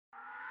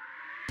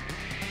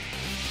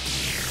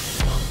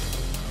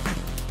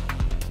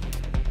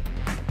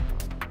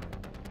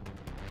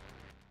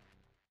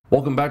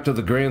Welcome back to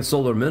the Grand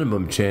Solar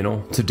Minimum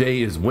channel.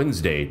 Today is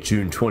Wednesday,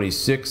 June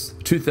 26,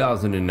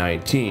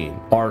 2019.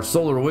 Our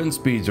solar wind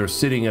speeds are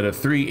sitting at a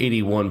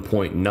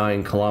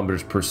 381.9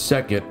 kilometers per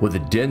second with a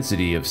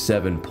density of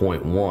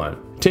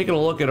 7.1. Taking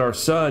a look at our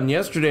sun,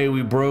 yesterday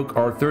we broke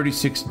our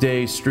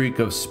 36-day streak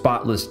of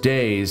spotless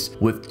days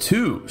with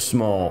 2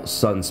 small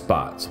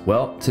sunspots.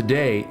 Well,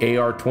 today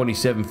AR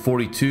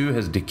 2742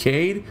 has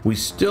decayed. We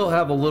still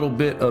have a little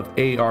bit of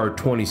AR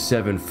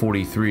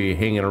 2743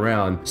 hanging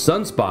around.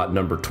 Sunspot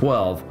number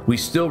 12, we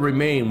still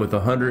remain with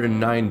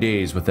 109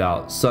 days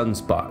without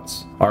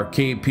sunspots. Our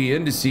KP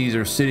indices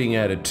are sitting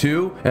at a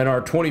 2, and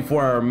our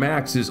 24-hour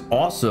max is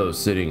also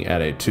sitting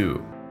at a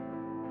 2.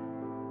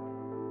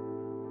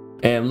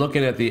 And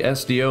looking at the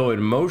SDO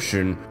in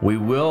motion, we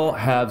will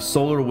have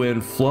solar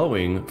wind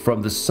flowing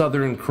from the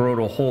southern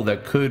coronal hole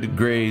that could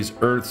graze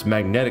Earth's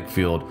magnetic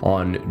field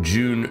on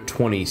June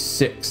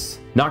 26th.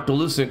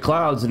 Noctilucent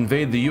clouds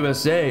invade the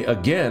USA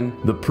again.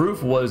 The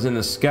proof was in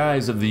the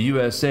skies of the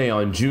USA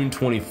on June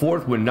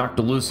 24th when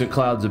noctilucent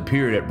clouds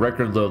appeared at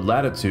record low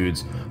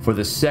latitudes for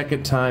the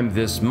second time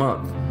this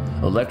month.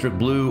 Electric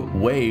blue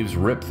waves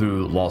rip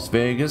through Las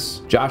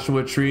Vegas,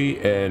 Joshua Tree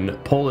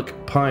and Pollock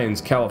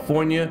Pines,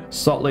 California,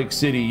 Salt Lake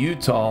City,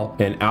 Utah,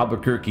 and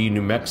Albuquerque,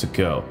 New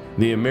Mexico.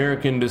 The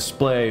American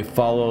display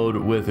followed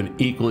with an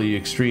equally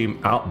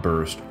extreme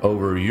outburst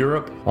over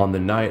Europe on the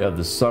night of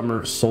the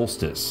summer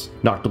solstice.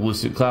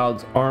 Noctilucent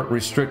clouds aren't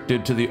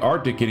restricted to the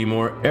Arctic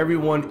anymore.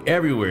 Everyone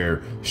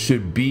everywhere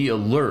should be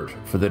alert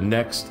for the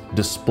next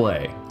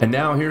display. And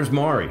now here's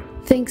Mari.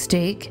 Thanks,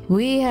 Jake.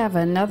 We have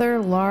another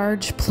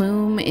large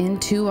plume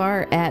into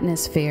our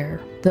atmosphere.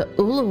 The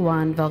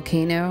Uluwatu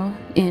volcano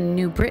in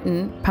New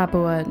Britain,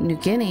 Papua New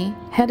Guinea,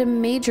 had a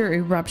major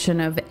eruption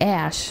of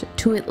ash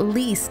to at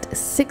least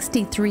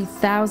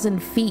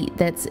 63,000 feet,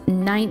 that's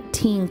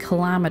 19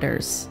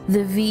 kilometers.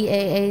 The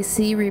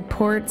VAAC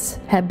reports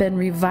have been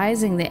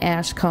revising the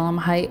ash column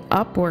height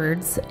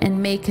upwards and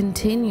may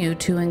continue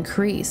to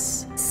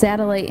increase.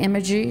 Satellite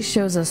imagery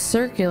shows a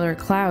circular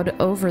cloud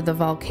over the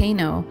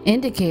volcano,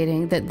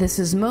 indicating that this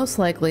is most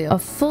likely a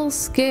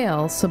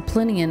full-scale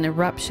subplinian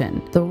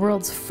eruption, the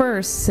world's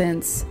first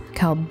since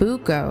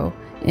Calbuco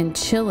in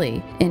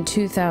Chile in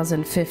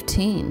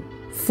 2015.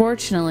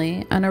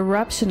 Fortunately, an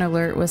eruption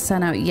alert was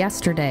sent out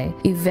yesterday.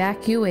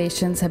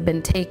 Evacuations have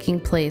been taking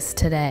place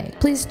today.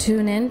 Please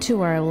tune in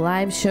to our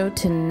live show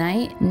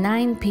tonight,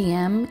 9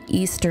 p.m.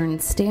 Eastern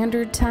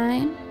Standard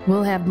Time.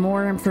 We'll have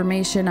more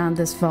information on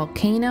this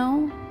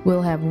volcano.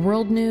 We'll have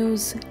world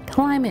news,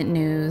 climate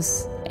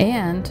news,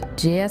 and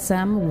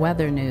GSM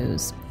weather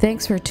news.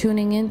 Thanks for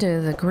tuning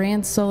into the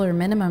Grand Solar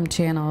Minimum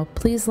channel.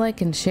 Please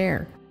like and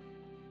share.